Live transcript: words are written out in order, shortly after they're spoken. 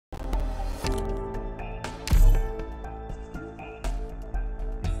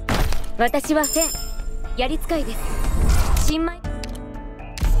私はフェン、やり使いです。新米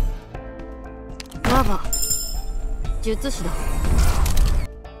ラバ術師だ。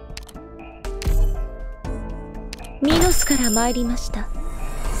ミノスから参りました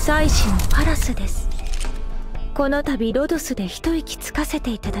祭司のパラスです。この度ロドスで一息つかせ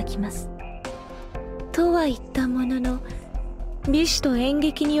ていただきます。とは言ったものの、美酒と演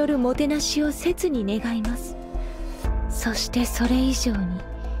劇によるもてなしを切に願います。そしてそれ以上に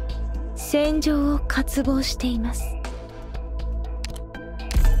戦場を渇望しています。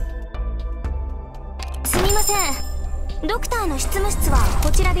すみません、ドクターの執務室は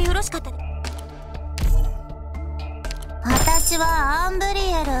こちらでよろしかったです。私はアンブリ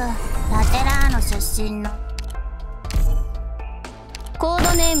エル・ラテラーノ出身の。コー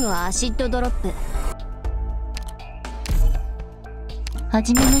ドネームはアシッドドロップ。は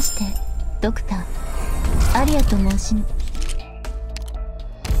じめまして、ドクターアリアと申しぬ。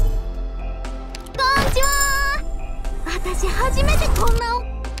こんにちは。私初めてこんな。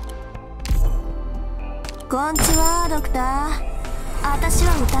こんにちは、ドクター。私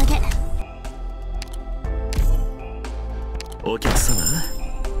は宴。お客様、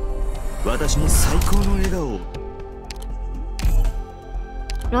私に最高の笑顔を。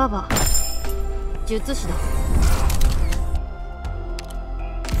ラバ術師だ。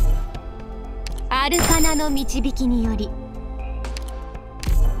アルカナの導きにより、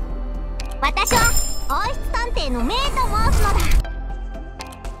私は王室探偵のメイと申すのだ。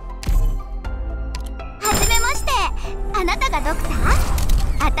はじめまして。あなたがドクター？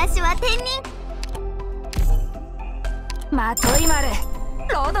私は天人。まとい丸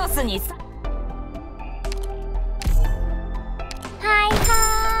ロドスにさ。はいは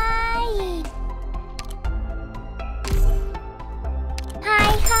い。はい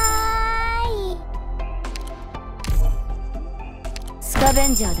はい。スカベ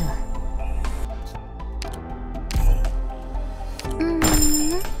ンジャーだ。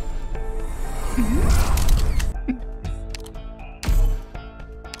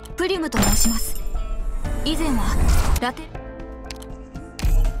プリムと申します。以前はラテ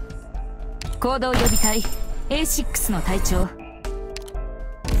行動予備隊 A6 の隊長。ハロ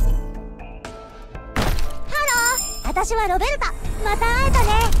ー、私はロベルタ。また会えたね。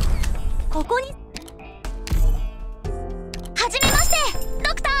ここに。はじめまして、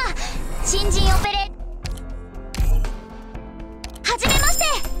ドクター。新人オペレはじめまして、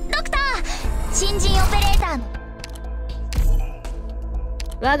ドクター。新人オペレーターの。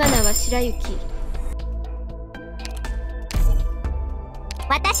我が名は白雪。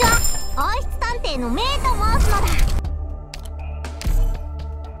私は王室探偵のメイと申すの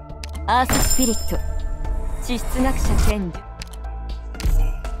だ。アーススピリット地質学者兼務。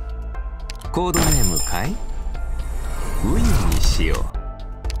コードネームかい？ウィンにしよう。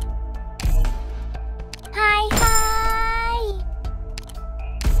はいは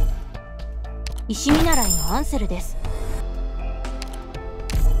ーい。石見習いのアンセルです。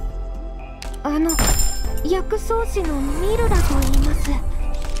薬草師のミルラと言います。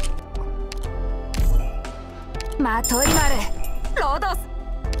まとい丸ロドス。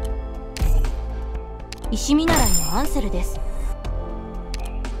石見習いのアンセルです。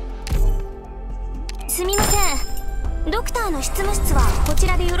すみません、ドクターの執務室はこち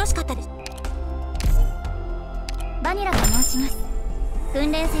らでよろしかったです。バニラと申します。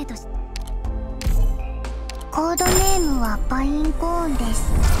訓練生として。コードネームはパインコーンで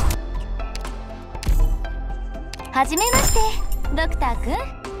す。はじめまして、ドクターくん。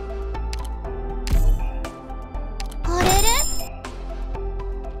あれれ？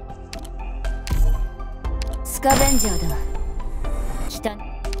スカベンジャーだ。北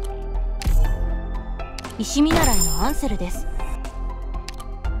石見習いのアンセルです。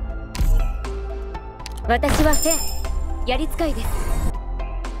私はフェン、やり使いです。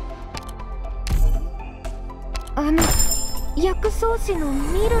薬草師の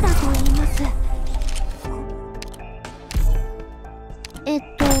ミルラと言います。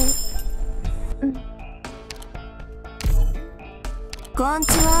こんに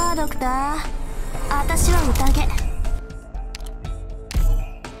ちは、ドクター。私は宴。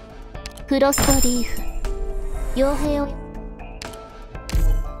フロストリーフ傭兵を。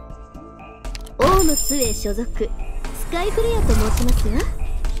王の杖所属スカイフレアと申しますわ。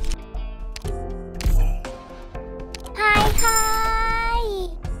はいはーい。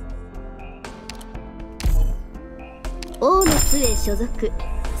王の杖所属ス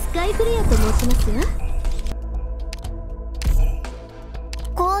カイフレアと申しますわ。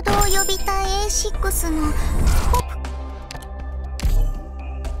行動予備隊 A6 の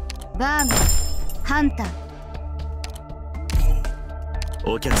バームハンター。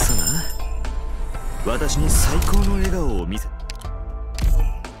お客様、私に最高の笑顔を見せ。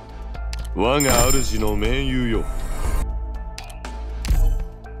我が主の盟友よ。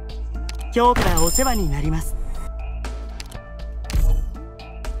今日からお世話になります。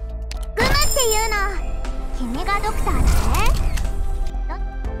グムっていうの、君がドクターだね。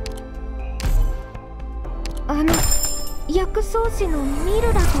薬草師のミ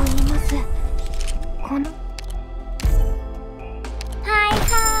ルラと言います。このはいは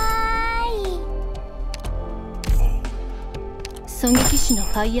ーい。狙撃手の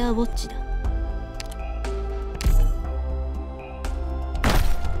ファイヤーウォッチだ。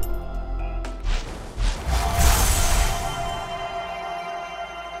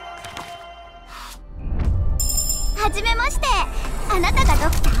はじめまして。あなたがド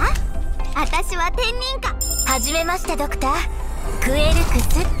クター？私は天人か。はじめましてドクター。クエルク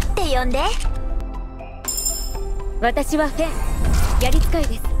スって呼んで。私はフェン、やり使い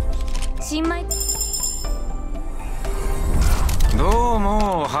です。新米。どう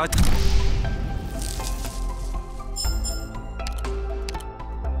もは